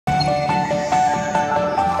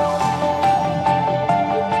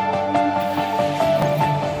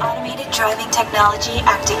technology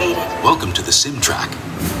activated. Welcome to the sim track.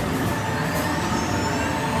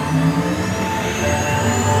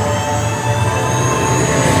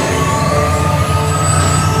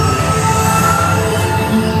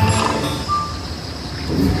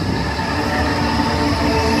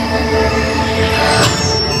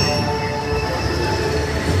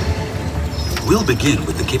 We'll begin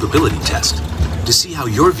with the capability test to see how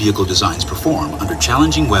your vehicle designs perform under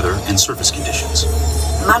challenging weather and surface conditions.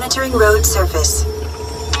 Monitoring road surface.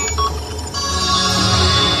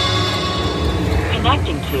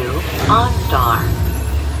 Connecting to OnStar.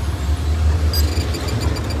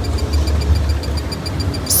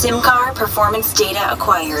 SimCar performance data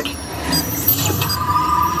acquired.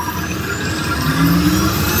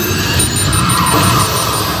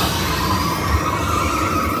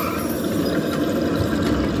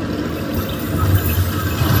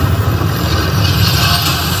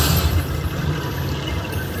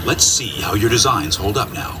 Let's see how your designs hold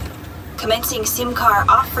up now. Commencing SimCar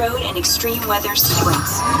off-road and extreme weather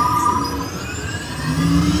sequence.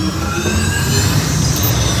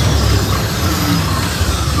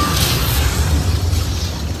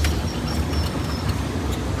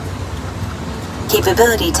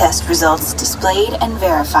 Capability test results displayed and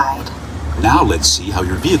verified. Now let's see how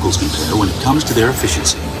your vehicles compare when it comes to their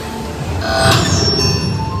efficiency.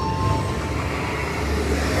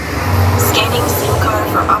 Scanning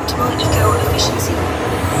SimCar for optimal eco-efficiency.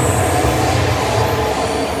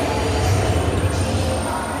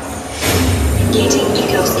 Engaging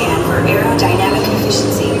EcoScan for aerodynamic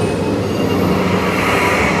efficiency.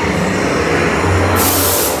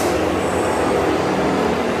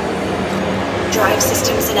 Drive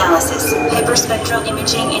systems analysis. Hyperspectral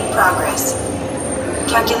imaging in progress.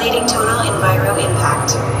 Calculating total enviro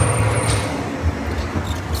impact.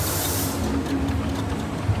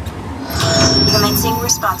 Commencing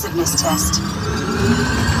responsiveness test.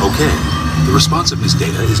 Okay, the responsiveness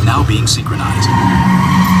data is now being synchronized.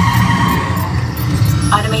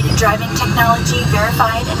 Automated driving technology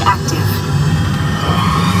verified and active.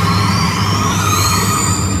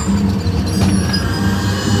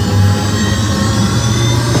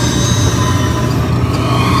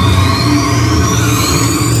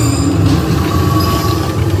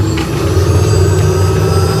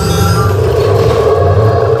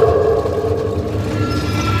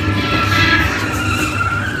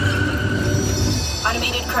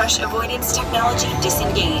 Automated crush avoidance technology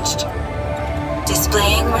disengaged.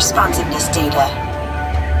 Displaying responsiveness data.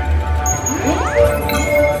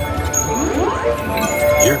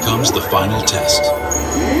 Here comes the final test.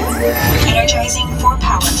 Energizing for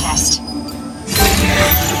power test.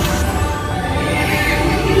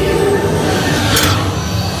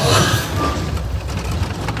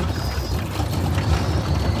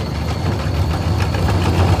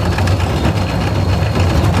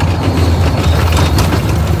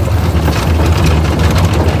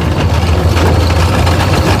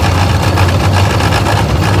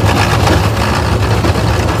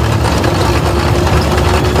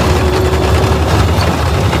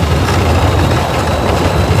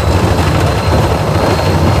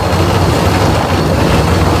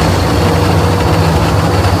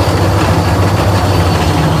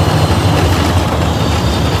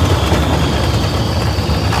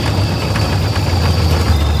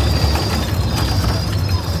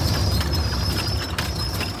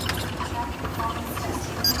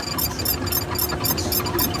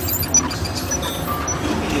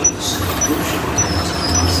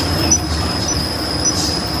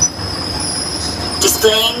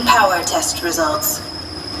 Displaying power test results.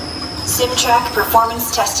 SimTrack performance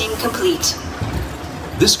testing complete.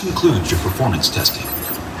 This concludes your performance testing.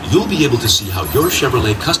 You'll be able to see how your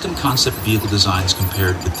Chevrolet custom concept vehicle designs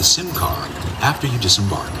compared with the SimCar after you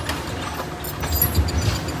disembark.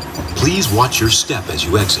 Please watch your step as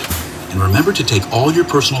you exit, and remember to take all your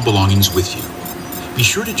personal belongings with you. Be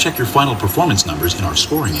sure to check your final performance numbers in our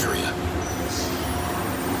scoring area.